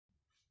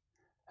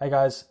Hey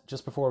guys,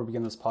 just before we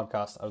begin this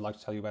podcast, I would like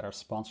to tell you about our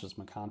sponsors,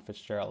 McCann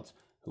Fitzgerald,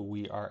 who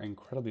we are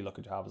incredibly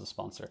lucky to have as a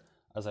sponsor,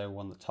 as they are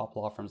one of the top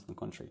law firms in the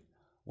country.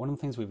 One of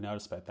the things we've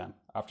noticed about them,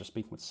 after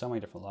speaking with so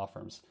many different law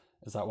firms,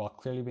 is that while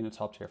clearly being a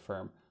top tier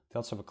firm, they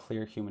also have a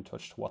clear human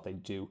touch to what they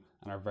do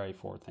and are very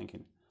forward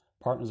thinking.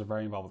 Partners are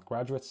very involved with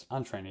graduates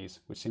and trainees,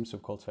 which seems to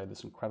have cultivated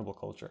this incredible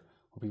culture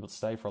where people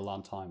stay for a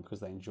long time because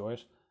they enjoy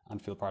it and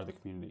feel part of the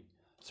community.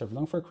 So if you're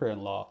looking for a career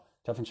in law,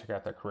 definitely check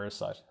out their career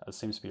site, as it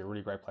seems to be a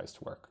really great place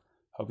to work.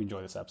 Hope you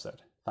enjoy this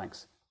episode.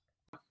 Thanks.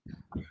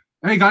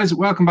 Hey guys,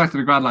 welcome back to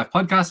the Grad Life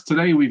podcast.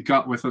 Today we've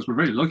got with us, we're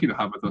very lucky to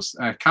have with us,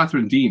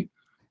 Catherine Dean,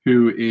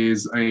 who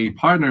is a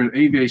partner in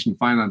aviation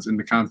finance in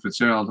McCann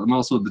Fitzgerald and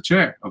also the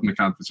chair of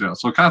McCann Fitzgerald.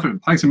 So Catherine,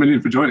 thanks a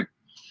million for joining.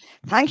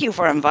 Thank you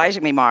for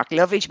inviting me, Mark.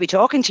 Lovely to be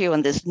talking to you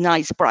on this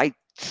nice, bright,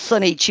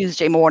 sunny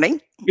Tuesday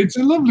morning. It's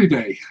a lovely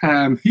day,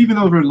 even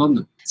over in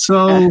London.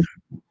 So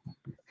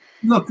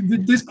look,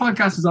 this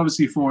podcast is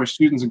obviously for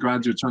students and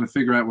graduates trying to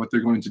figure out what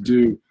they're going to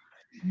do,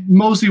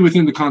 mostly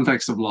within the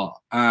context of law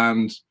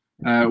and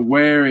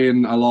where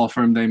in a law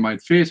firm they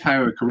might fit,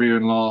 how a career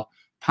in law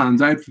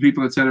pans out for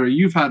people, etc.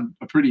 You've had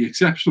a pretty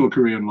exceptional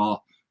career in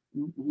law.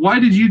 Why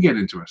did you get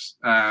into it?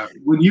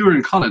 When you were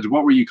in college,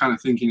 what were you kind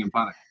of thinking and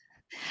planning?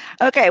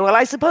 Okay, well,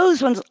 I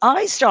suppose when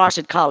I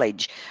started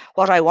college,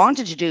 what I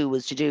wanted to do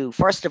was to do,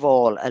 first of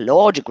all, a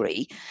law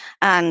degree.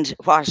 And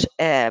what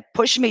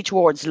pushed me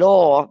towards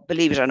law,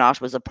 believe it or not,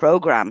 was a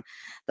program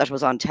that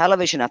was on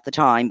television at the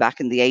time, back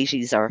in the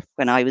 80s, or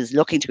when I was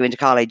looking to go into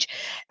college,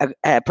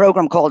 a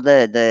program called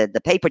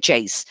the Paper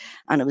Chase.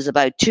 And it was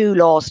about two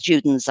law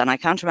students, and I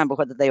can't remember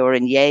whether they were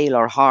in Yale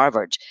or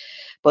Harvard.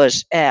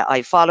 But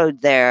I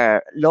followed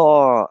their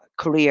law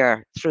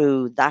career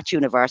through that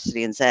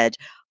university and said,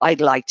 I'd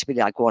like to be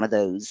like one of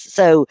those.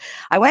 So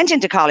I went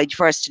into college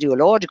first to do a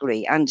law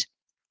degree, and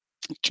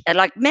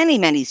like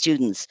many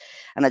students,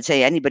 and I'd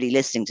say anybody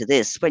listening to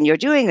this, when you're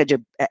doing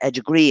a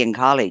degree in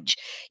college,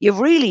 you've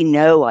really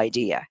no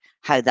idea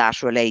how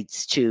that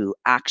relates to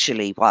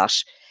actually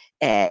what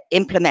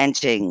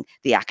implementing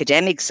the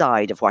academic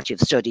side of what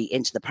you've studied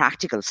into the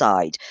practical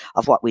side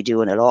of what we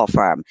do in a law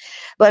firm.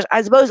 But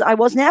I suppose I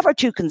was never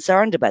too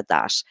concerned about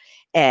that.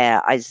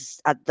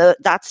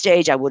 That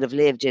stage, I would have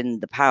lived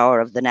in the power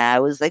of the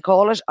now, as they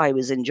call it. I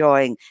was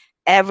enjoying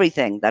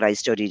everything that I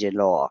studied in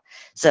law.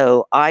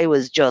 So I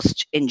was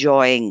just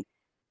enjoying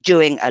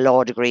doing a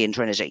law degree in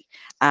Trinity,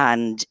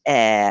 and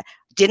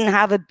didn't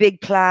have a big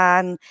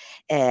plan.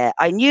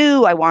 I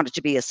knew I wanted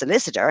to be a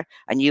solicitor.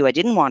 I knew I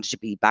didn't want to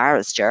be a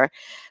barrister,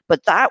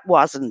 but that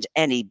wasn't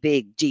any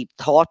big, deep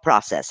thought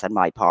process on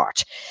my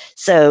part.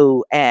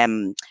 So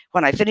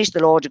when I finished the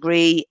law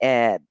degree,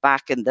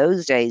 back in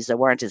those days, there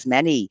weren't as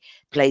many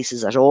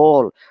places at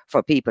all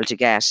for people to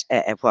get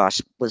what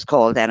was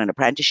called then an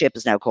apprenticeship,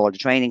 is now called a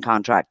training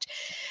contract.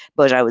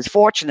 But I was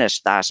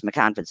fortunate that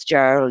McCann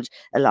Fitzgerald,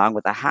 along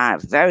with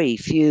very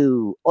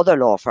few other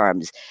law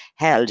firms,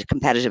 held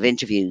competitive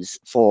interviews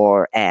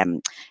for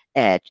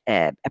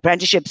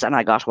apprenticeships, and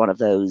I got one of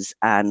those,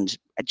 and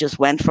it just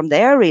went from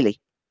there, really.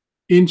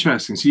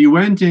 Interesting. So you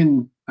went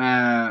in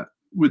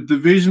with the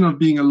vision of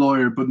being a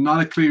lawyer, but not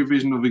a clear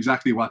vision of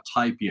exactly what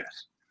type yet.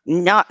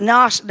 Not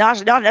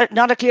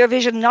a clear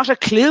vision, not a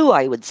clue,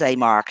 I would say,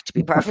 Mark, to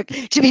be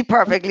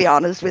perfectly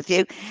honest with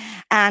you.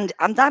 And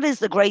that is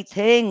the great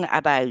thing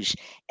about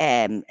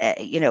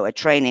a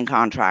training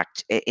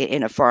contract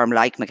in a firm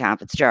like McCann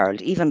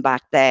Fitzgerald. Even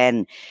back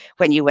then,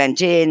 when you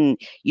went in,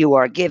 you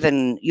were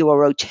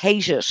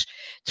rotated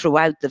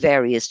throughout the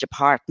various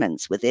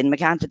departments within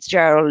McCann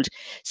Fitzgerald.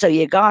 So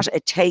you got a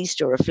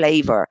taste or a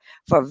flavour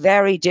for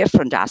very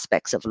different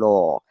aspects of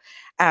law.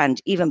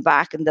 And even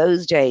back in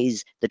those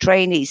days, the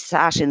trainees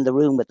sat in the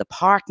room with the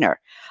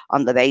partner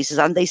on the basis,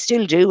 and they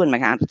still do in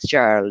McCann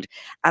Fitzgerald.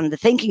 And the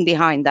thinking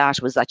behind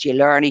that was that you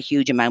learn a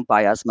huge amount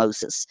by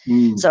osmosis.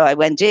 So I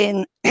went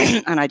in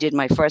and I did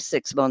my first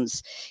 6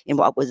 months in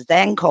what was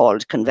then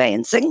called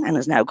conveyancing and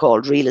is now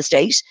called real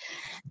estate.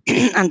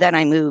 And then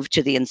I moved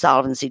to the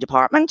insolvency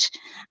department.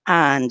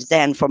 And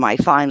then for my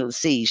final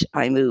seat,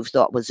 I moved to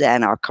what was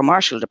then our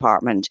commercial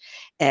department,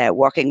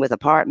 working with a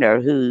partner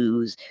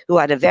who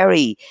had a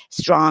very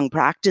strong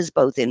practice,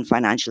 both in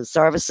financial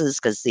services,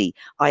 because the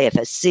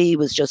IFSC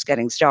was just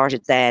getting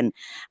started then,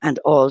 and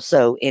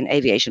also in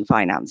aviation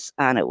finance.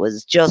 And it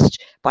was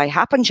just by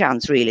happen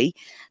chance, really,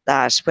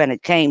 that when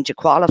it came to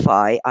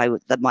qualify,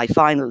 that my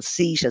final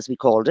seat, as we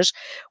called it,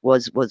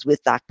 was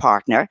with that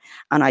partner,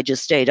 and I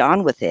just stayed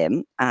on with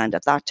him. And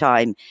at that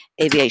time,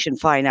 aviation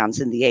finance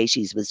in the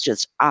 80s was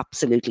just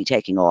absolutely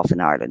taking off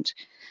in Ireland.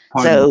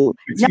 So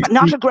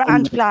not a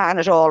grand plan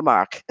at all,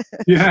 Mark.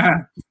 Yeah,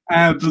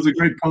 there's a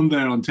great pun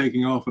there on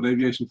taking off with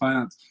aviation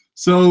finance.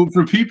 So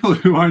for people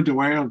who aren't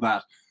aware of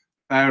that,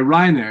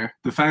 Ryanair,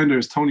 the founder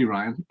is Tony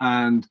Ryan,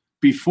 and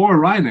before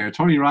Ryanair,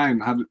 Tony Ryan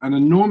had an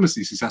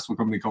enormously successful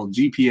company called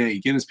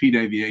GPA, Guinness Peak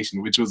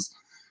Aviation, which was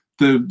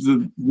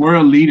the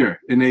world leader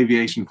in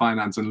aviation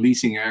finance and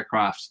leasing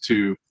aircraft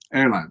to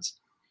airlines.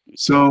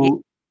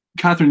 So,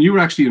 Catherine, you were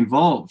actually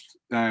involved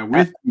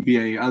with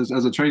GPA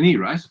as a trainee,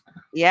 right?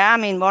 Yeah, I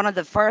mean, one of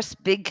the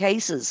first big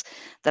cases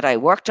that I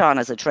worked on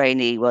as a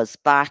trainee was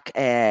back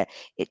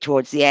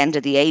towards the end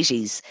of the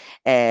 80s.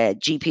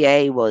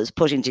 GPA was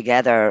putting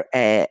together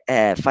a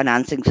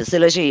financing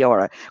facility, or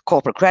a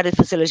corporate credit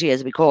facility,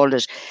 as we called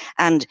it.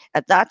 And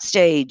at that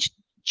stage,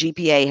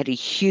 GPA had a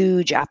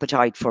huge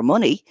appetite for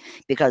money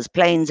because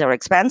planes are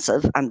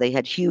expensive, and they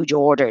had huge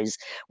orders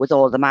with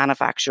all the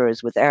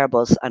manufacturers, with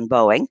Airbus and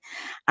Boeing.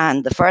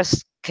 And the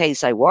first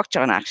case I worked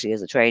on actually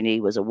as a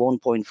trainee was a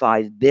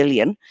 1.5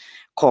 billion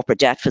corporate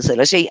debt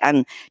facility.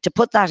 And to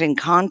put that in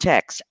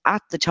context,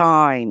 at the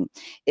time,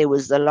 it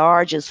was the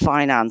largest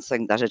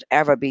financing that had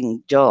ever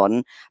been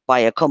done by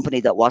a company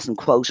that wasn't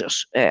quoted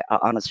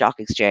on a stock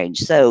exchange.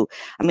 So,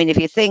 I mean, if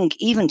you think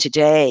even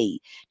today,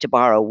 to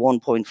borrow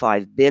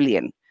 1.5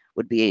 billion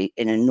would be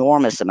an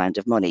enormous amount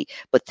of money.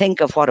 But think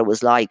of what it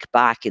was like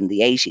back in the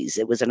 80s.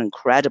 It was an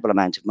incredible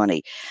amount of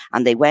money.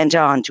 And they went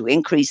on to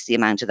increase the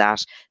amount of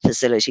that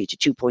facility to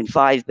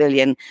 2.5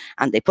 billion.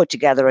 And they put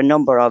together a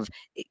number of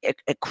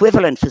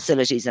equivalent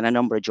facilities in a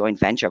number of joint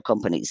venture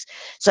companies.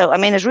 So, I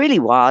mean, it really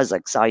was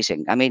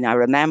exciting. I mean, I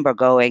remember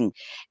going,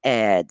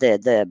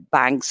 the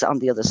banks on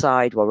the other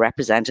side were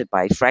represented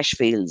by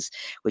Freshfields,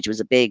 which was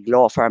a big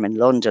law firm in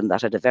London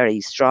that had a very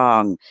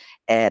strong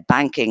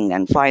banking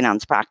and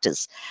finance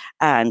practice.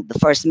 And the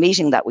first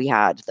meeting that we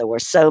had, there were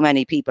so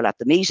many people at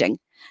the meeting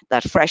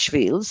that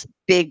Freshfields,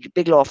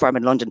 big law firm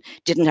in London,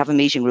 didn't have a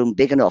meeting room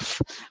big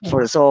enough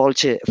for us all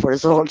to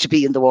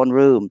be in the one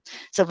room.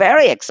 So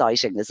very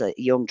exciting as a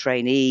young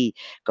trainee,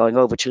 going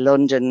over to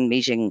London,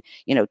 meeting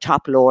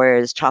top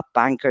lawyers, top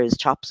bankers,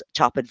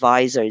 top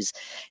advisors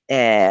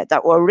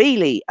that were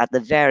really at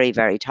the very,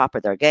 very top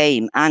of their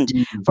game. And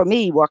for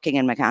me, working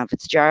in McCann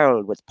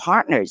Fitzgerald with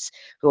partners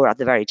who are at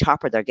the very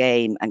top of their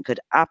game and could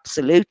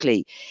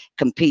absolutely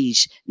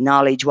compete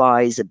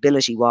knowledge-wise,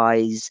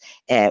 ability-wise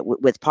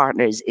with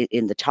partners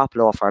in the top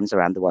law firms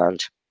around the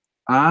world.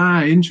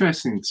 Ah,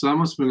 interesting. So that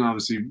must have been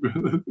obviously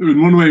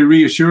in one way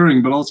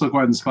reassuring, but also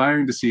quite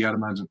inspiring to see, I'd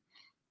imagine.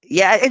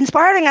 Yeah,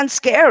 inspiring and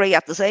scary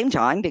at the same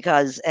time,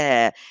 because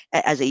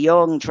as a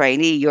young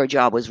trainee, your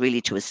job was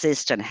really to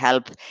assist and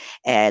help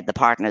the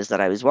partners that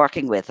I was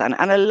working with. And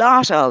a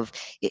lot of,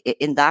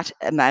 in that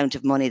amount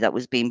of money that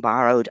was being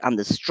borrowed, and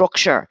the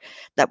structure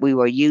that we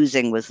were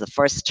using, was the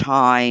first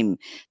time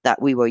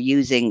that we were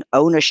using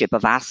ownership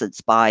of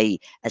assets by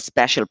a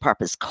special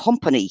purpose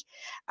company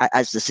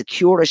as the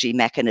security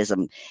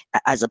mechanism,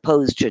 as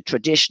opposed to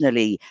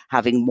traditionally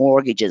having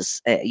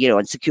mortgages,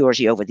 and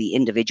security over the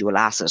individual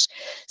asset.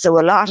 So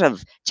a lot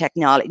of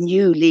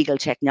new legal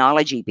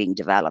technology being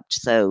developed.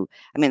 So,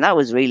 I mean, that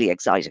was really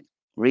exciting.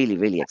 Really,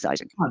 really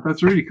exciting. Oh,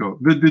 that's really cool.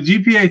 The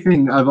GPA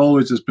thing I've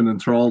always just been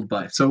enthralled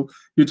by. So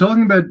you're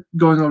talking about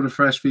going over to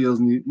Freshfields,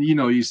 and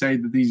you say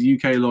that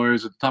these UK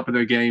lawyers are at the top of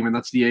their game, and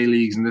that's the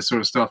A-leagues and this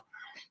sort of stuff.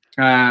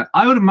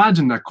 I would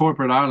imagine that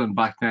corporate Ireland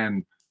back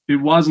then, it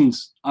wasn't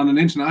on an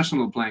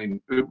international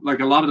plane. Like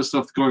a lot of the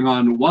stuff going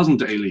on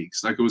wasn't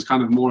A-leagues. Like it was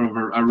kind of more of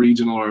a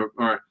regional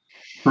or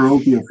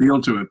parochial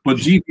feel to it. But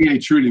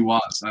GPA truly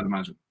was, I'd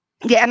imagine.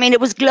 Yeah, I mean, it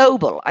was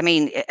global. I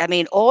mean,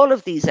 all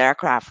of these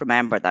aircraft,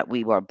 remember, that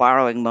we were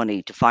borrowing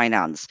money to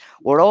finance,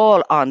 were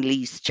all on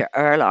lease to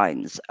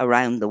airlines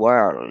around the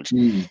world.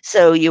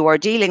 So you were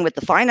dealing with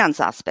the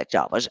finance aspect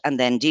of it, and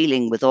then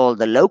dealing with all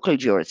the local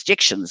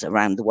jurisdictions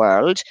around the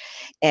world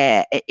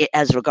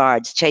as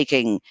regards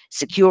taking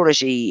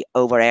security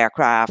over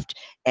aircraft,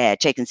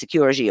 taking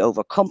security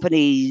over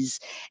companies.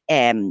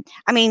 I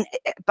mean,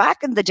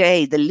 back in the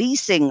day, the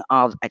leasing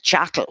of a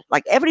chattel,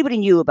 like everybody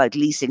knew about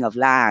leasing of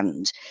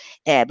land,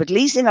 but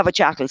leasing of a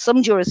chattel,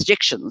 some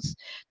jurisdictions,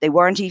 they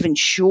weren't even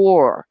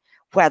sure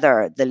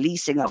whether the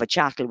leasing of a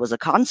chattel was a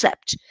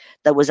concept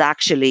that was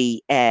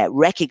actually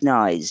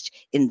recognised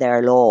in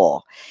their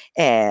law.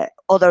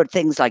 Other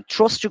things like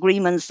trust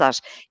agreements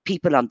that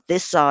people on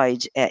this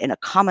side in a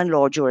common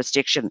law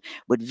jurisdiction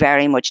would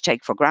very much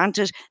take for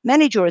granted.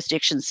 Many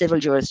jurisdictions, civil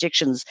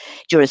jurisdictions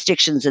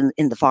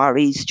in the Far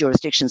East,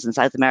 jurisdictions in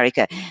South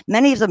America,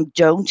 many of them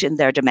don't in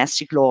their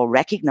domestic law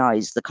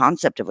recognise the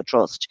concept of a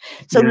trust.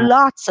 So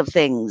lots of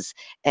things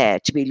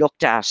to be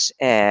looked at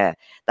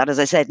that, as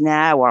I said,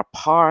 now are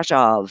part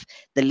of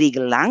the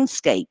legal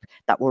landscape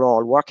that we're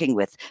all working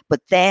with,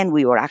 but then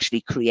we were actually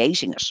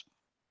creating it.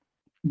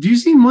 Do you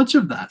see much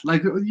of that?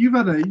 Like you've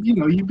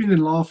been in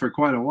law for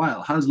quite a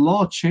while. Has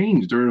law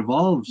changed or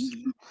evolved?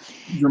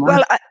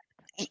 Well,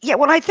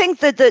 I think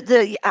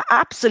that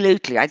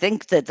absolutely. I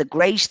think that the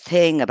great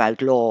thing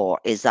about law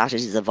is that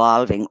it is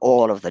evolving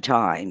all of the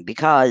time,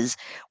 because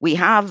we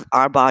have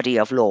our body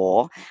of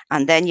law,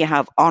 and then you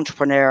have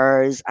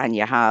entrepreneurs, and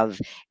you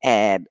have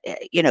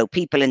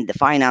people in the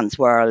finance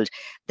world.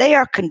 They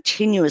are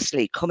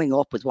continuously coming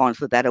up with, one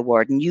for a better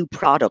word, new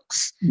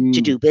products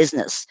to do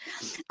business,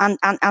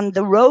 and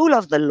the role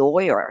of the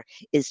lawyer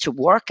is to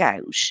work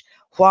out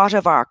what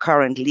of our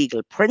current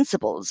legal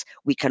principles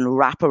we can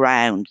wrap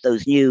around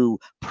those new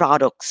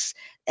products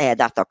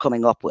that they're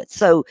coming up with.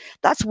 So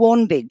that's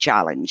one big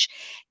challenge.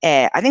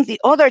 I think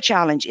the other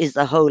challenge is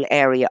the whole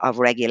area of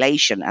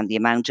regulation and the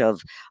amount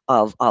of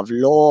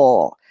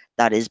law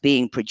that is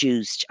being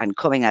produced and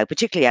coming out,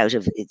 particularly out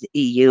of the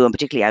EU and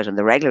particularly out on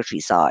the regulatory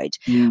side.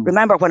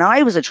 Remember, when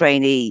I was a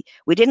trainee,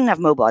 we didn't have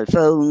mobile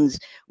phones,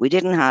 we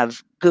didn't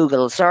have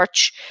Google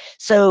search.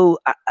 So,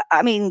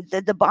 I mean,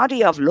 the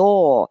body of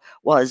law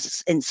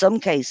was, in some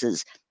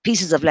cases,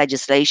 pieces of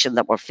legislation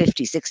that were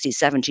 50, 60,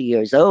 70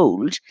 years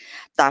old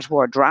that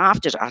were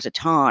drafted at a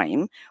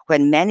time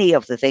when many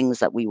of the things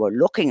that we were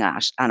looking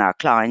at and our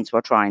clients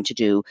were trying to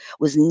do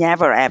was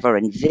never, ever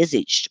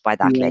envisaged by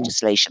that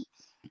legislation.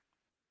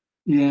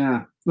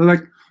 Yeah.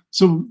 Like,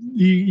 so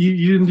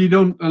you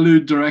don't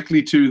allude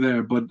directly to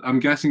there, but I'm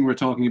guessing we're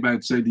talking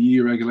about, say, the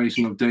EU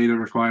regulation of data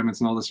requirements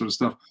and all this sort of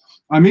stuff.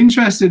 I'm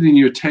interested in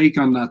your take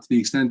on that to the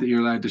extent that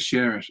you're allowed to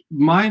share it.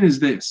 Mine is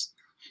this.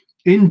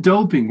 In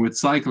doping with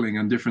cycling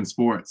and different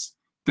sports,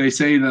 they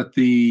say that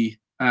the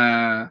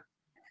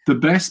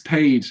best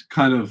paid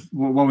kind of,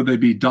 what would they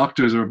be,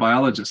 doctors or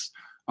biologists,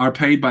 are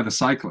paid by the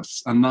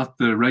cyclists and not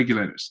the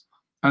regulators.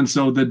 And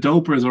so the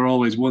dopers are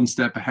always one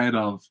step ahead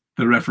of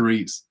the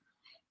referees.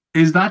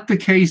 Is that the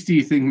case, do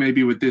you think,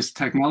 maybe with this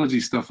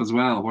technology stuff as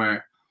well,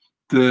 where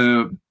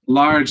the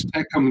large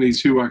tech companies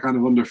who are kind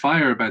of under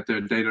fire about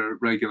their data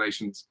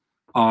regulations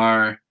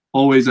are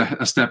always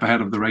a step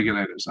ahead of the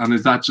regulators? And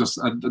is that just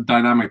a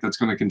dynamic that's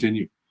going to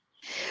continue?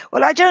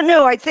 Well, I don't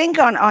know. I think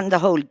on the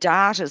whole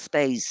data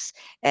space,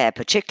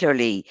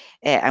 particularly,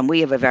 and we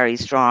have a very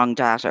strong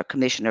data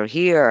commissioner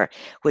here,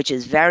 which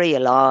is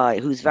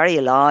who's very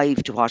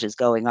alive to what is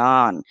going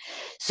on.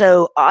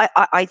 So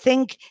I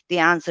think the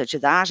answer to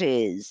that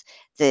is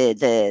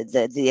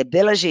the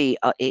ability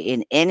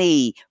in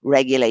any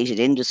regulated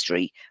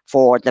industry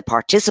for the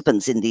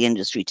participants in the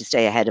industry to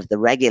stay ahead of the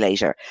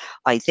regulator,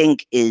 I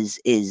think is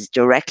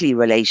directly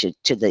related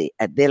to the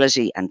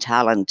ability and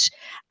talent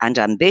and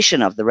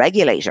ambition of the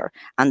regulator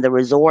and the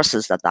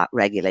resources that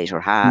regulator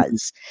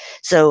has.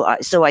 So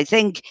I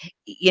think,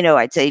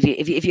 I'd say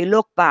if you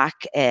look back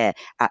at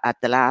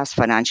the last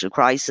financial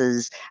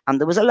crisis,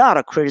 and there was a lot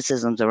of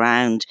criticisms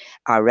around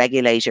our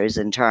regulators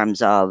in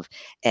terms of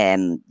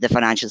the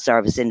financial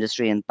service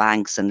industry and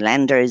banks and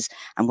lenders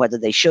and whether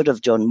they should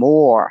have done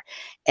more.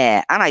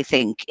 And I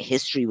think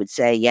history would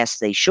say, yes,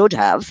 they should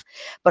have.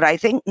 But I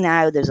think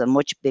now there's a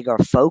much bigger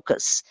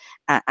focus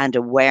and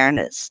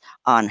awareness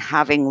on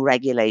having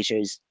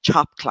regulators,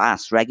 top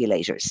class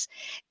regulators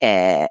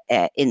in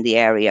the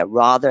area,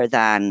 rather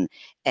than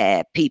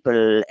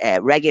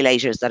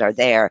regulators that are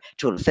there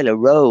to fulfill a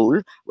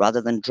role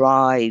rather than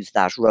drive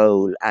that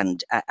role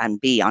and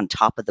be on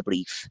top of the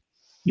brief.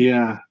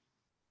 Yeah,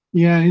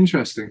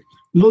 interesting.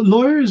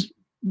 Lawyers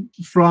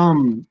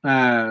from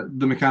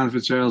the McCann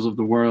Fitzgeralds of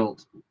the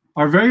world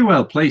are very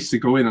well placed to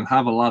go in and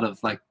have a lot of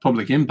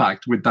public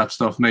impact with that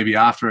stuff, maybe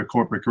after a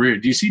corporate career.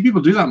 Do you see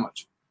people do that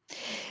much?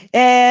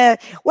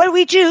 Well,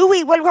 we do.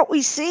 What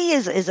we see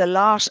is a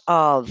lot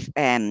of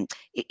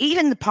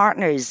even the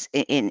partners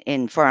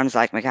in firms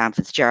like McCann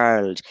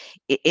Fitzgerald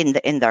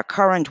in their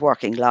current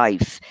working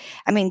life.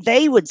 I mean,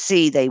 they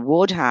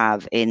would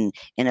have in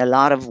a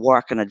lot of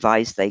work and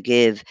advice they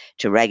give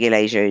to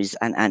regulators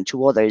and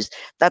to others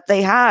that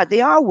they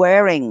are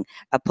wearing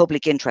a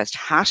public interest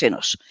hat in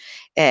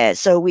it.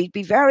 So we'd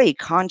be very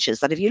conscious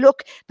that if you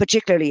look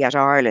particularly at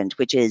Ireland,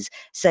 which is,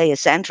 say, a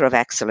centre of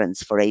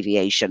excellence for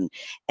aviation,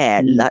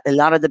 a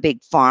lot of the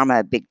big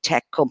pharma, big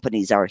tech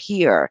companies are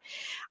here.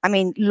 I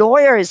mean,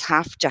 lawyers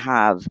have to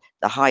have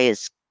the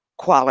highest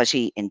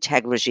quality,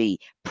 integrity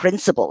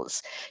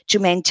principles to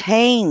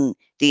maintain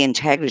the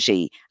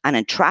integrity and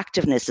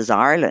attractiveness as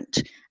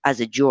Ireland as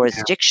a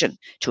jurisdiction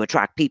to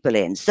attract people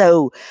in.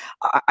 So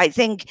I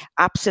think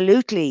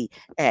absolutely,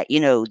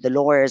 the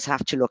lawyers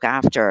have to look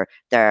after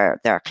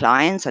their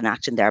clients and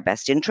act in their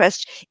best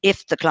interest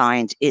if the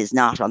client is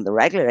not on the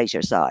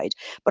regulator side.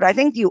 But I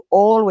think you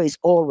always,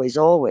 always,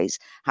 always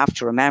have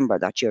to remember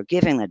that you're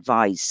giving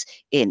advice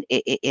in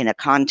a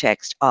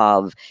context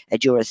of a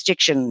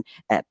jurisdiction,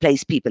 a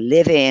place people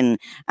live in.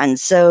 And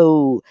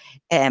so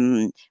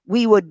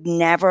we would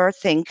never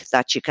think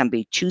that you can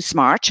be too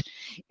smart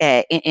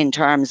in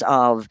terms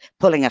of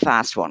pulling a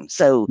fast one.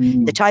 So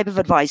the type of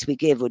advice we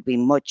give would be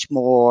much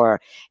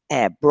more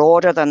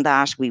broader than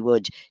that. We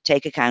would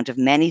take account of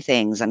many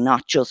things and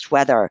not just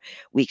whether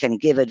we can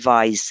give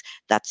advice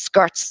that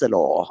skirts the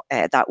law.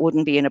 That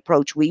wouldn't be an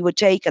approach we would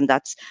take. And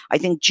that's, I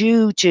think,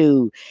 due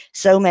to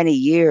so many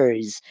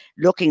years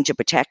looking to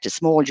protect a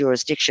small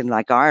jurisdiction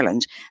like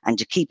Ireland and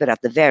to keep it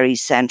at the very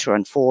centre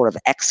and fore of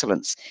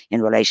excellence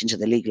in relation to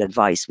the legal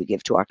advice we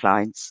give to our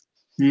clients.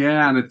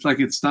 Yeah, and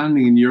it's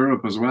standing in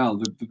Europe as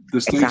well.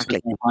 The stakes are so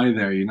high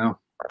there,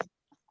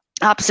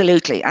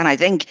 Absolutely, and I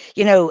think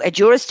a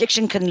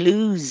jurisdiction can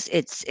lose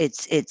its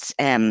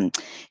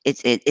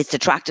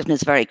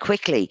attractiveness very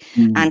quickly,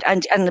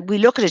 and we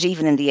look at it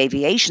even in the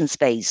aviation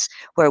space,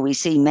 where we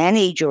see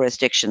many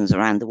jurisdictions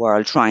around the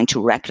world trying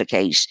to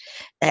replicate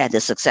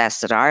the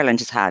success that Ireland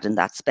has had in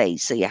that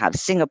space. So you have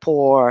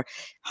Singapore,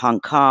 Hong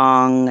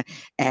Kong,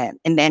 and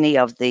many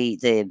of the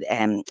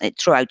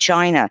throughout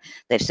China,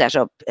 they've set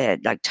up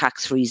like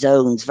tax-free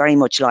zones, very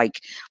much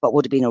like what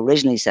would have been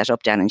originally set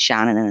up down in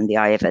Shannon and in the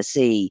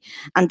IFSC,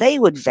 and they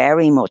would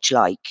very much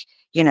like,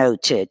 you know,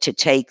 to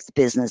take the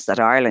business that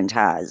Ireland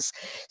has.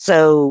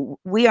 So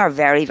we are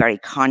very, very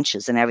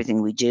conscious in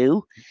everything we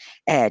do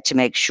to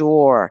make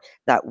sure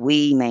that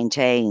we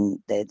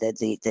maintain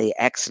the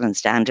excellent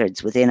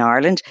standards within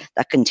Ireland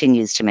that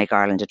continues to make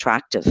Ireland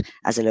attractive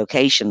as a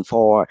location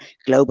for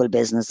global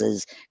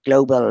businesses,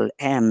 global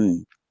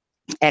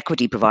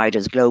equity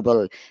providers,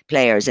 global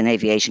players in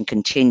aviation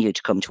continue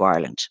to come to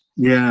Ireland.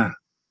 Yeah,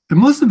 it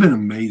must have been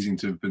amazing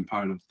to have been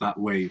part of that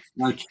wave.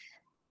 Like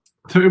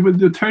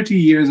the 30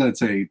 years, I'd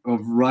say,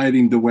 of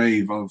riding the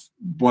wave of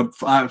what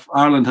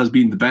Ireland has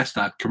been the best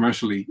at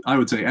commercially, I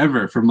would say,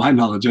 ever, from my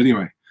knowledge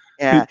anyway.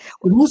 Yeah,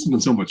 it must have been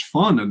so much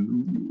fun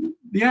and,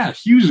 yeah,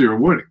 hugely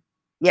rewarding.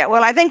 Yeah,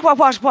 well, I think what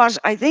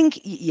I think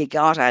you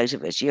got out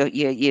of it,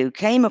 you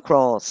came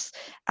across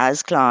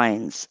as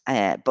clients,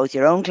 both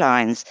your own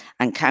clients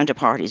and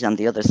counterparties on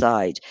the other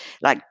side,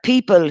 like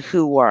people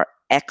who were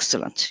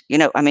excellent. You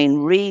know, I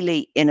mean,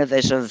 really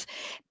innovative,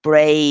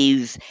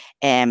 brave,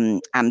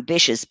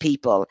 ambitious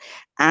people,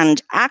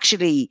 and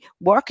actually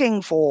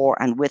working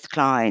for and with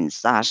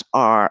clients that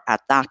are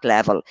at that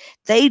level,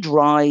 they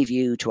drive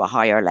you to a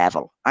higher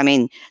level. I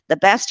mean, the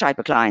best type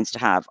of clients to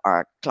have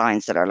are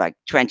clients that are like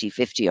 20,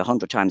 50,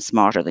 100 times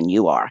smarter than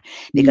you are,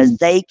 because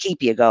they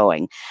keep you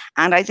going.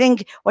 And I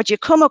think what you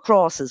come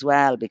across as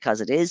well,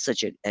 because it is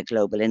such a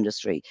global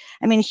industry,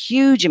 I mean,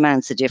 huge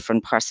amounts of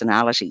different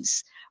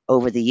personalities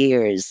over the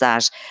years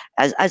that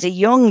as a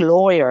young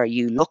lawyer,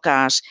 you look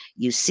at,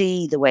 you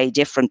see the way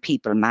different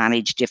people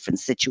manage different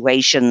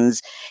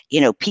situations, you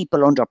know,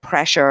 people under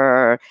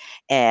pressure,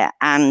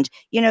 and,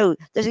 you know,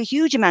 there's a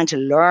huge amount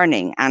of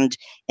learning. And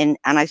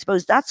I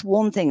suppose that's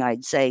one thing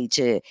I'd say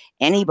to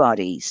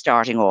anybody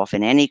starting off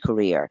in any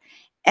career.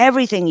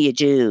 Everything you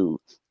do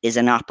is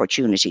an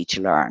opportunity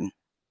to learn.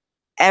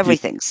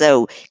 Everything.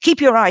 So keep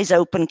your eyes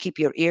open, keep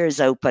your ears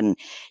open,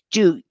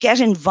 do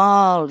get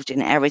involved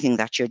in everything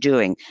that you're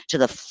doing to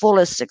the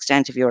fullest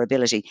extent of your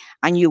ability,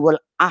 and you will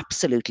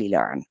absolutely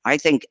learn. I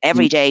think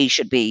every day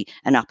should be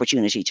an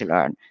opportunity to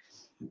learn.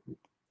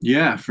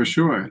 Yeah, for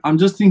sure. I'm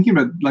just thinking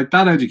about like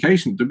that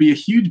education. There'd be a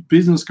huge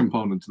business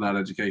component to that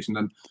education.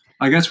 And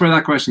I guess where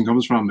that question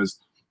comes from is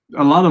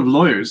a lot of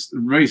lawyers,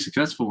 very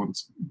successful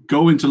ones,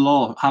 go into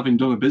law having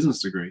done a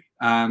business degree.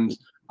 And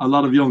a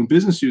lot of young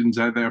business students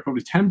out there are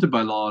probably tempted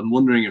by law and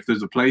wondering if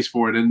there's a place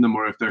for it in them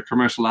or if their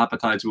commercial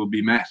appetites will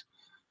be met.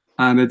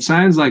 And it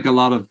sounds like a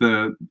lot of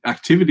the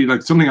activity,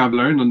 like something I've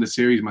learned on this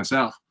series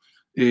myself,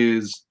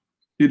 is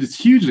it is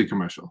hugely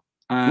commercial.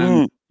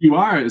 And you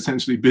are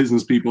essentially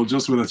business people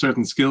just with a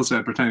certain skill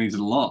set pertaining to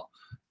the law.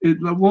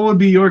 What would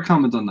be your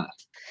comment on that?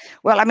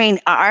 Well, I mean,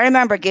 I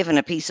remember giving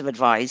a piece of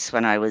advice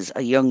when I was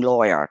a young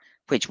lawyer,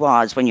 which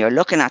was when you're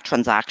looking at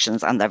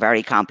transactions and they're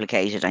very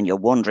complicated and you're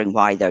wondering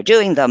why they're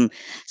doing them,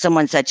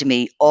 someone said to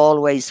me,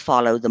 always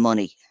follow the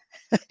money.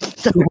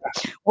 So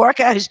work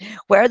out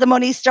where the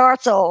money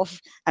starts off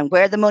and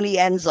where the money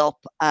ends up.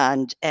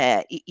 And,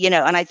 you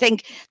know, and I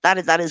think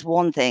that is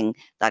one thing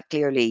that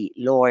clearly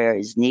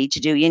lawyers need to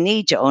do. You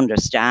need to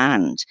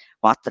understand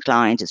what the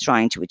client is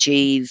trying to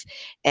achieve,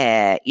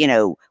 you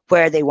know,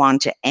 where they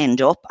want to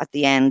end up at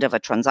the end of a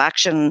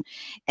transaction.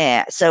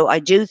 So I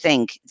do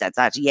think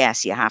that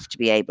yes, you have to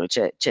be able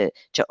to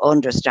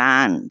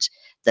understand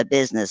the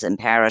business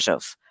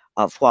imperative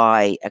of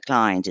why a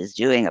client is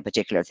doing a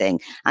particular thing.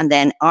 And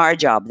then our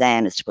job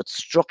then is to put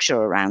structure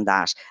around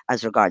that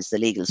as regards the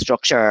legal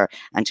structure,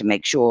 and to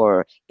make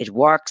sure it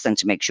works, and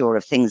to make sure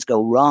if things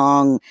go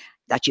wrong,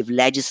 that you've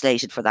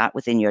legislated for that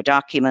within your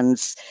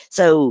documents.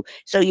 So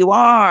you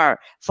are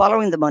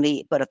following the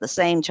money, but at the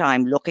same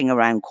time looking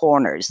around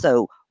corners.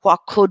 So what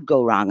could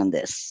go wrong in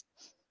this?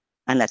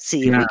 And let's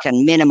see if we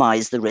can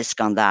minimize the risk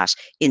on that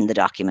in the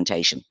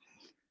documentation.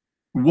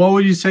 What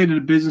would you say to the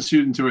business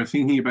students who are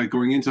thinking about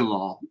going into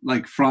law,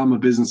 like from a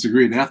business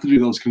degree? They have to do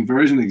those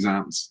conversion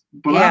exams,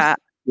 but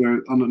they're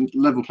on a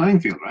level playing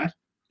field, right?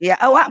 Yeah.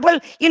 Oh,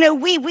 well, you know,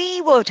 we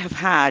would have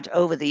had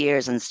over the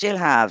years, and still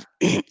have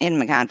in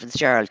McCann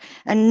Fitzgerald,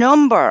 a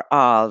number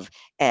of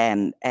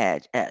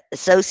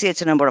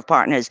associates, a number of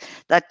partners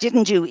that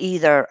didn't do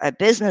either a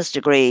business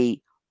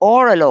degree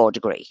or a law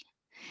degree.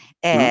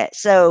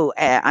 So,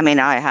 I mean,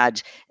 I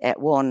had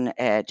one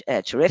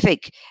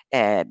terrific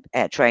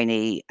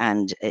trainee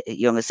and a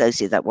young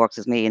associate that worked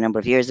with me a number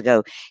of years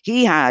ago.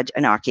 He had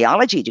an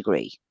archaeology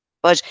degree.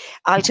 But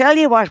I'll tell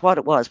you what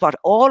it was, what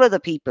all of the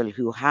people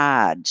who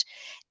had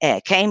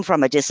came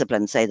from a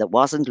discipline, say, that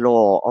wasn't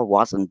law or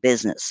wasn't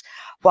business,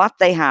 what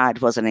they had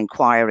was an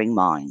inquiring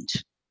mind.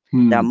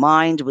 Their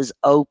mind was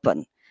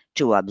open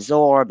to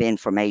absorb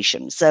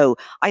information. So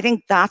I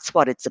think that's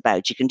what it's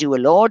about. You can do a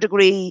law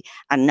degree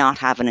and not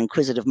have an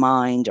inquisitive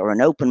mind or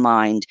an open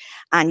mind,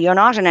 and you're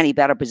not in any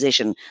better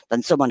position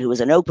than someone who has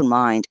an open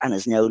mind and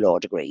has no law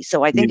degree.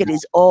 So I think it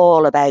is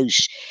all about,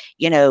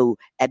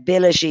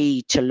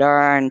 ability to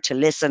learn, to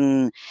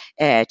listen,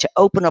 to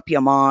open up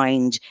your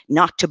mind,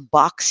 not to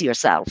box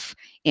yourself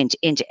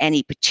into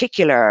any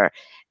particular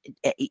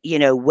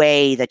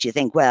way that you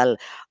think, well,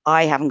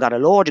 I haven't got a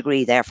law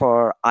degree,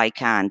 therefore I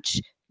can't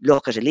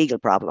look at a legal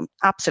problem.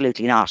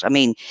 Absolutely not. I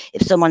mean,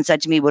 if someone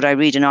said to me, would I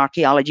read an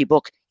archaeology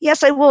book?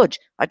 Yes, I would.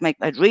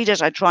 I'd read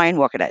it. I'd try and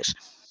work it out.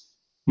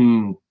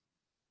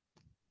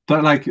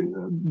 But like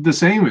the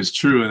same is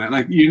true, and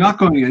like you're not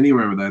going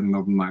anywhere without an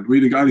open mind.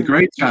 We had a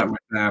great chat with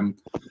Karen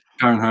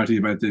Harty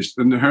about this,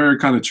 and her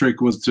kind of trick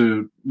was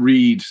to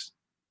read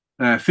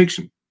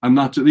fiction and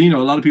not to, a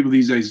lot of people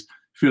these days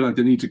feel like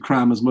they need to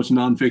cram as much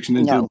non-fiction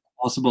into it as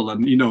possible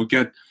and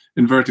get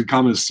inverted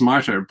commas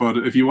smarter. But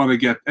if you want to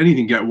get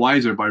anything, get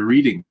wiser by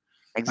reading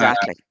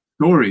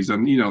stories.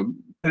 And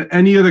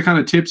any other kind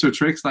of tips or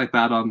tricks like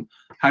that on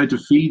how to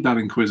feed that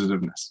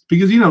inquisitiveness,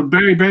 because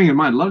bearing in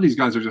mind a lot of these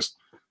guys are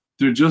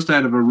they're just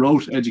out of a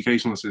rote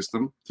educational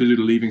system to do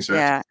the leaving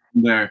cert.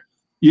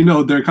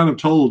 They're kind of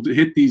told to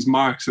hit these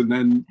marks and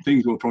then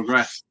things will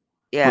progress.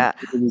 But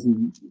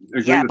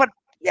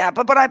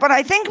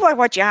I think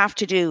what you have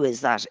to do is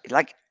that,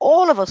 like,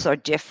 all of us are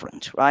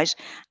different, right?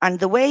 And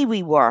the way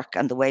we work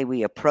and the way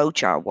we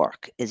approach our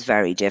work is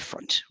very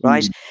different,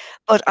 right?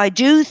 But I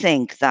do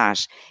think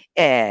that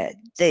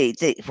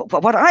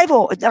what I've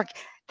always, like,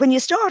 when you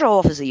start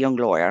off as a young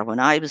lawyer, when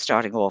I was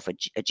starting off at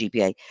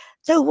GPA,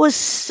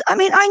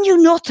 I knew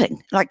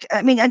nothing.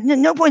 At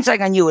no point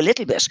saying I knew a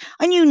little bit.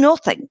 I knew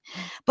nothing,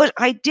 but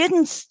I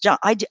didn't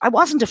I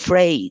wasn't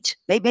afraid.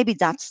 Maybe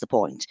that's the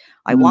point.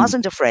 I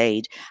wasn't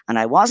afraid, and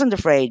I wasn't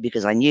afraid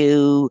because I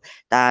knew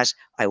that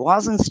I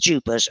wasn't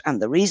stupid,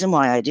 and the reason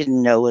why I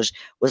didn't know it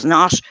was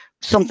not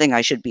something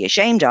I should be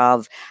ashamed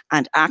of.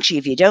 And actually,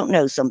 if you don't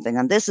know something,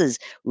 and this is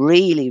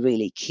really,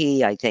 really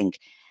key, I think,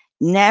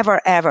 never,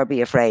 ever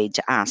be afraid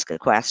to ask a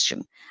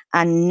question,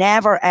 and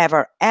never,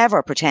 ever,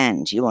 ever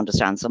pretend you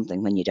understand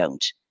something when you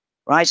don't,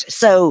 right?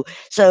 So,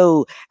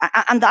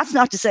 and that's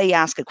not to say you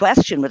ask a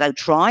question without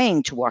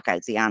trying to work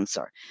out the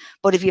answer.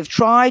 But if you've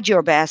tried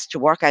your best to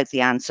work out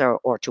the answer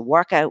or to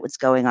work out what's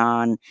going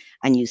on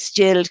and you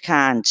still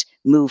can't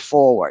move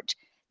forward,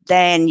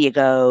 then you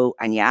go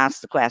and you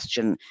ask the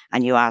question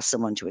and you ask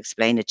someone to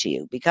explain it to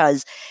you.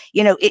 Because,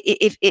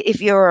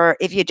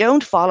 if you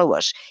don't follow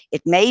it,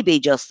 it may be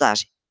just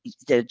that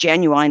there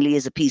genuinely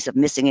is a piece of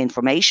missing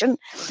information.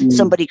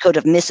 Somebody could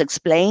have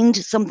misexplained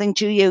something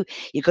to you.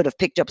 You could have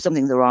picked up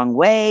something the wrong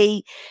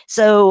way.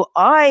 So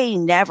I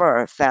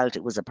never felt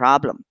it was a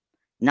problem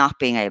not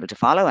being able to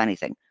follow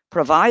anything,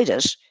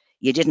 provided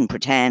you didn't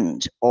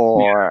pretend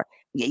or,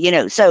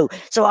 so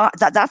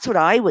that's what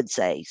I would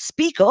say.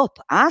 Speak up,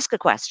 ask a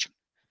question.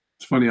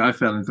 It's funny, I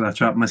fell into that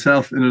trap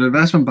myself in an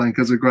investment bank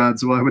as a grad,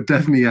 so I would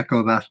definitely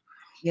echo that.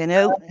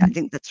 I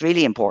think that's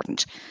really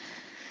important.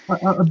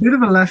 A bit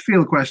of a left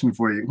field question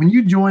for you. When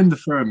you joined the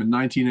firm in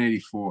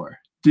 1984,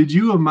 did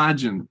you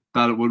imagine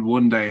that it would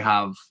one day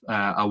have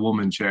a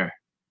woman chair?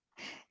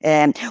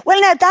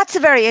 Well, now that's a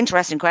very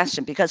interesting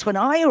question, because when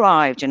I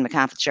arrived in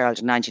McCann Fitzgerald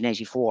in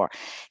 1984,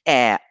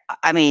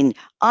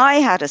 I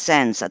had a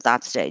sense at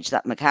that stage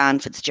that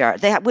McCann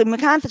Fitzgerald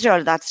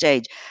at that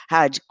stage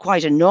had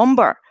quite a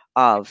number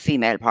of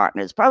female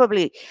partners,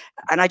 probably,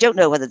 and I don't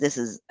know whether this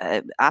is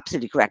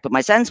absolutely correct, but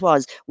my sense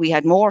was we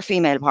had more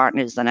female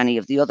partners than any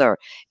of the other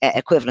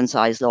equivalent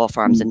sized law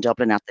firms in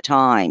Dublin at the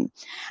time.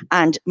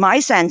 And my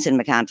sense in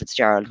McCann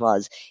Fitzgerald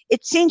was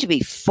it seemed to be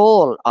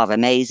full of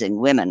amazing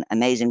women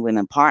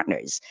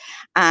partners.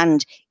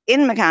 And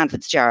in McCann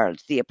Fitzgerald,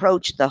 the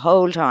approach the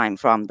whole time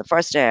from the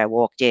first day I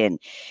walked in,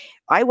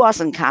 I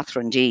wasn't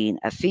Catherine Dean,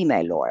 a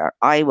female lawyer.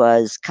 I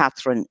was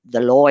Catherine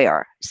the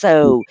lawyer.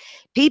 So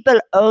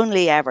people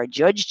only ever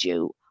judged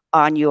you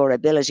on your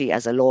ability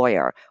as a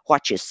lawyer,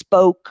 what you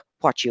spoke,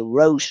 what you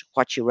wrote,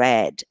 what you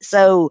read.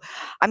 So,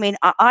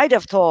 I'd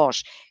have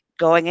thought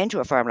going into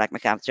a firm like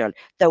McCann Fitzgerald,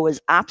 there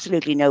was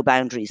absolutely no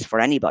boundaries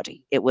for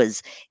anybody. It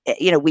was,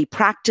 we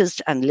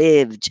practiced and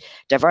lived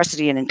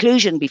diversity and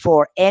inclusion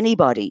before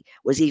anybody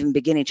was even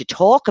beginning to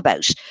talk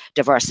about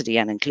diversity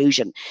and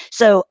inclusion.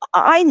 So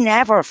I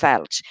never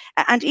felt,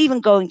 and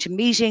even going to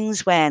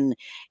meetings when,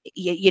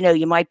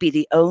 you might be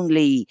the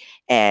only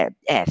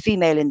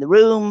female in the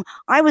room,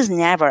 I was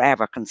never,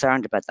 ever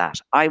concerned about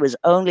that. I was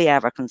only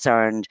ever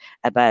concerned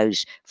about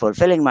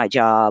fulfilling my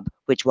job,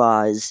 which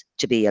was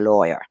to be a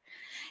lawyer.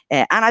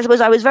 And I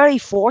suppose I was very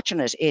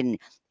fortunate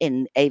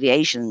in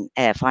aviation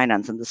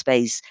finance and the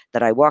space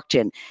that I worked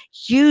in.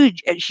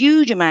 A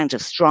huge amount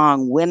of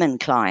strong women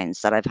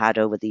clients that I've had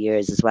over the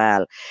years as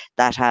well,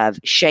 that have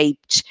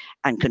shaped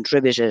and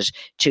contributed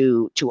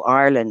to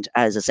Ireland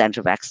as a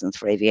centre of excellence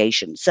for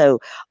aviation.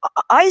 So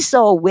I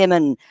saw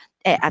women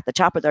at the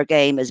top of their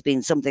game as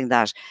being something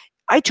that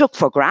I took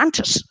for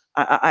granted.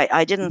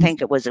 I didn't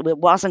think it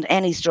wasn't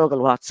any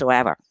struggle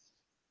whatsoever.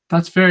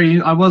 That's very.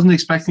 I wasn't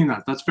expecting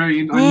that. That's very.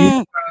 I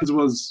knew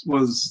Charles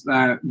was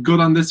good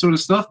on this sort of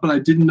stuff, but I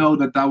didn't know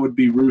that would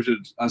be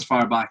rooted as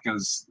far back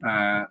as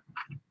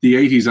the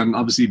 80s and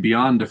obviously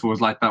beyond. If it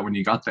was like that when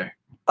you got there.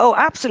 Oh,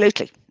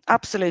 absolutely,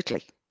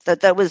 absolutely.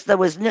 That there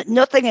was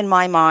nothing in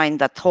my mind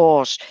that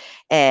thought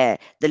the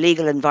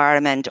legal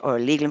environment or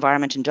legal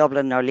environment in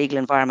Dublin or legal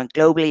environment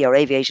globally or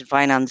aviation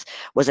finance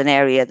was an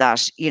area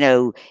that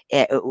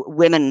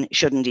women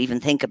shouldn't even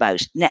think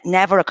about.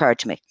 Never occurred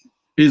to me.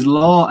 Is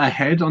law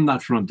ahead on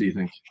that front, do you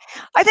think?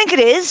 I think it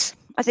is.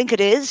 I think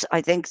it is.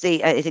 I think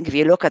if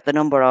you look at the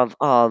number of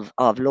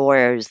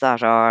lawyers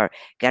that are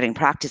getting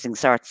practicing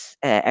certs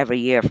every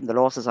year from the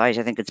Law Society,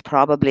 I think it's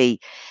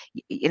probably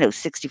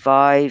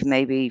 65,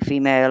 maybe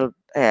female,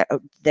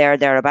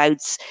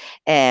 thereabouts.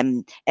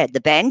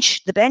 The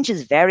bench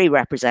is very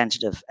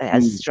representative,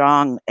 has a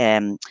strong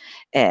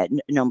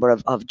number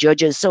of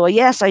judges. So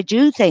yes, I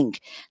do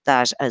think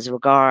that as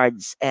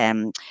regards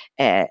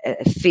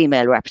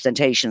female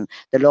representation,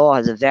 the law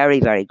has a very,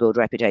 very good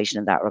reputation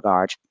in that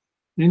regard.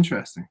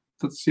 Interesting.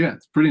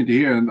 It's brilliant to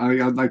hear, and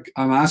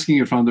I'm asking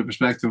it from the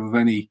perspective of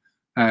any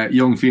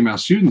young female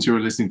students who are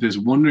listening to this,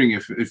 wondering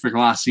if a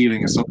glass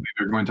ceiling is something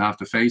they're going to have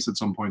to face at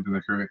some point in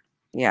their career.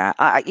 Yeah,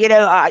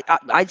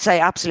 I'd say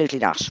absolutely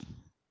not.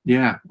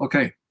 Yeah.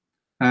 Okay.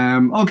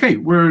 Okay,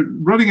 we're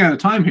running out of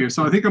time here,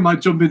 so I think I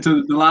might jump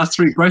into the last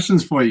 3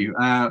 questions for you,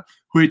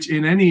 which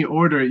in any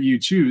order you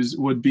choose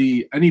would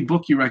be any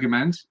book you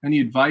recommend, any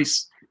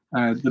advice,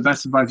 the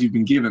best advice you've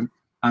been given,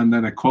 and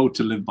then a quote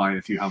to live by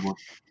if you have one.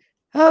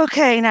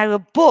 Okay, now a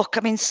book.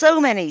 I mean,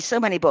 so many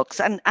books,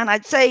 and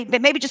I'd say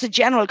maybe just a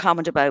general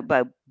comment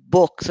about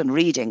books and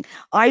reading.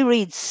 I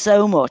read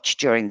so much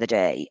during the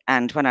day,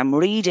 and when I'm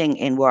reading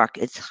in work,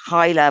 it's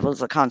high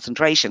levels of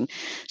concentration.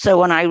 So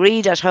when I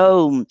read at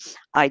home,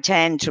 I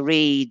tend to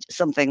read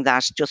something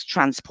that just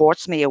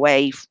transports me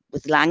away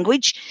with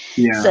language.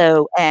 Yeah.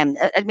 So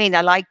I mean,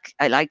 I like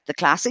the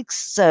classics.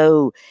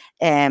 So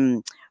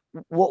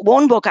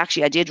one book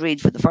actually I did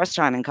read for the first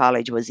time in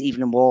college was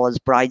Evelyn Waugh's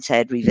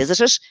Brideshead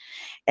Revisited.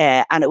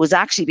 And it was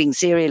actually being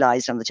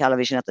serialized on the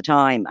television at the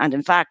time. And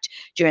in fact,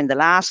 during the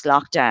last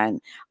lockdown,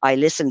 I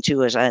listened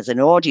to it as an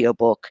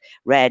audiobook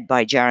read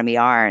by Jeremy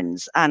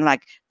Irons. And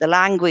like the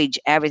language,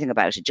 everything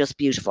about it, just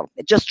beautiful.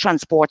 It just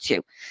transports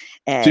you.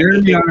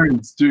 Jeremy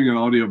Irons doing an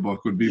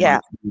audiobook would be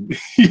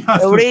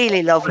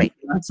really lovely.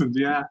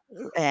 Yeah.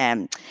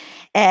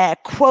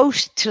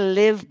 Quote to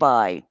live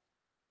by.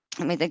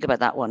 Let me think about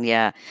that one.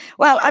 Yeah.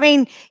 Well, I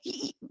mean,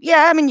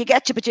 you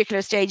get to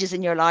particular stages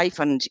in your life,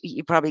 and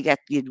you probably get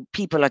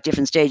people at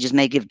different stages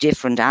may give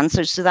different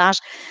answers to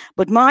that.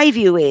 But my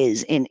view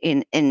is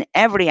in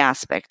every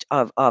aspect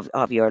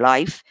of your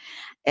life,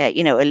 a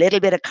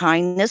little bit of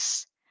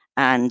kindness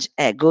and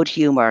good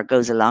humor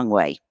goes a long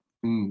way.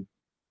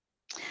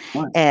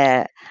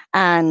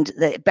 And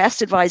the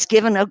best advice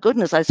given, oh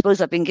goodness, I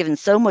suppose I've been given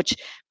so much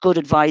good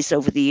advice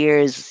over the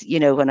years,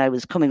 when I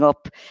was coming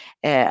up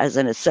as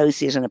an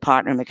associate and a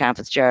partner in McCann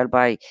Fitzgerald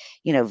by,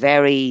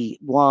 very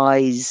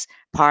wise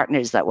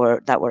partners that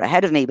were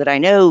ahead of me. But I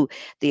know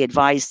the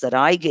advice that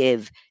I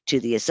give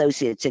to the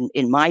associates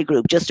in my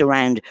group just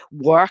around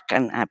work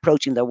and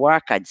approaching their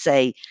work, I'd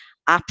say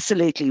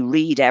absolutely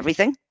read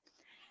everything,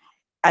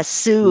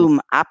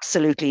 assume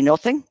absolutely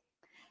nothing,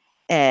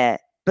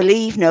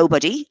 believe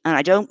nobody. And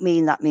I don't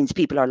mean that means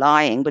people are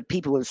lying, but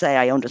people will say,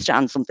 I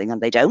understand something,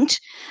 and they don't.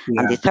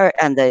 Yeah.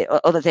 And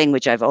the other thing,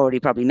 which I've already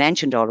probably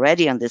mentioned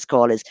already on this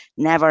call, is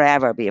never,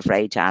 ever be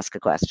afraid to ask a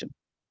question.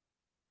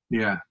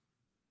 Yeah.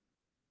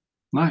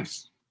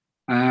 Nice.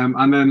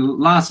 And then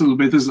last little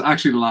bit, this is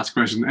actually the last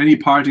question. Any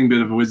parting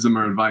bit of wisdom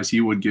or advice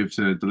you would give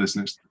to the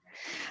listeners?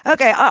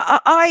 Okay,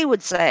 I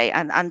would say,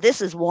 and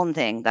this is one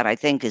thing that I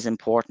think is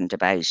important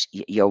about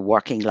your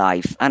working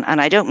life, and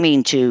I don't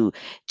mean to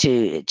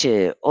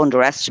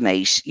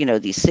underestimate,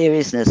 the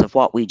seriousness of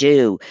what we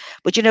do,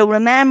 but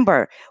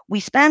remember,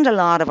 we spend a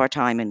lot of our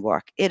time in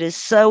work. It is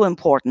so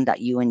important that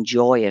you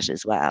enjoy it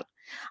as well.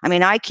 I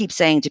mean, I keep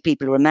saying to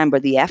people, remember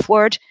the F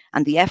word,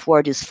 and the F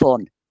word is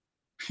fun.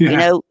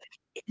 Yeah.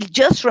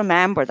 Just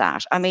remember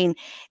that. I mean,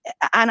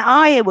 and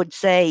I would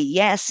say,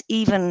 yes,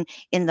 even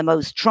in the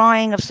most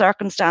trying of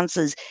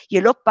circumstances, you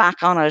look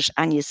back on it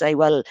and you say,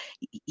 well,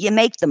 you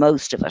make the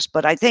most of it.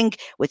 But I think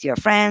with your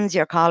friends,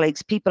 your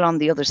colleagues, people on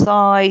the other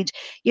side,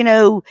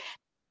 you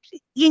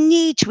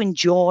need to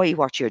enjoy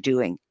what you're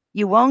doing.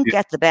 You won't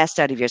get the best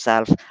out of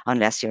yourself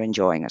unless you're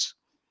enjoying it.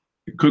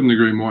 I couldn't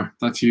agree more.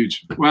 That's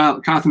huge.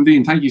 Well, Kath and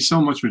Dean, thank you so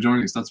much for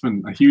joining us. That's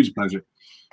been a huge pleasure.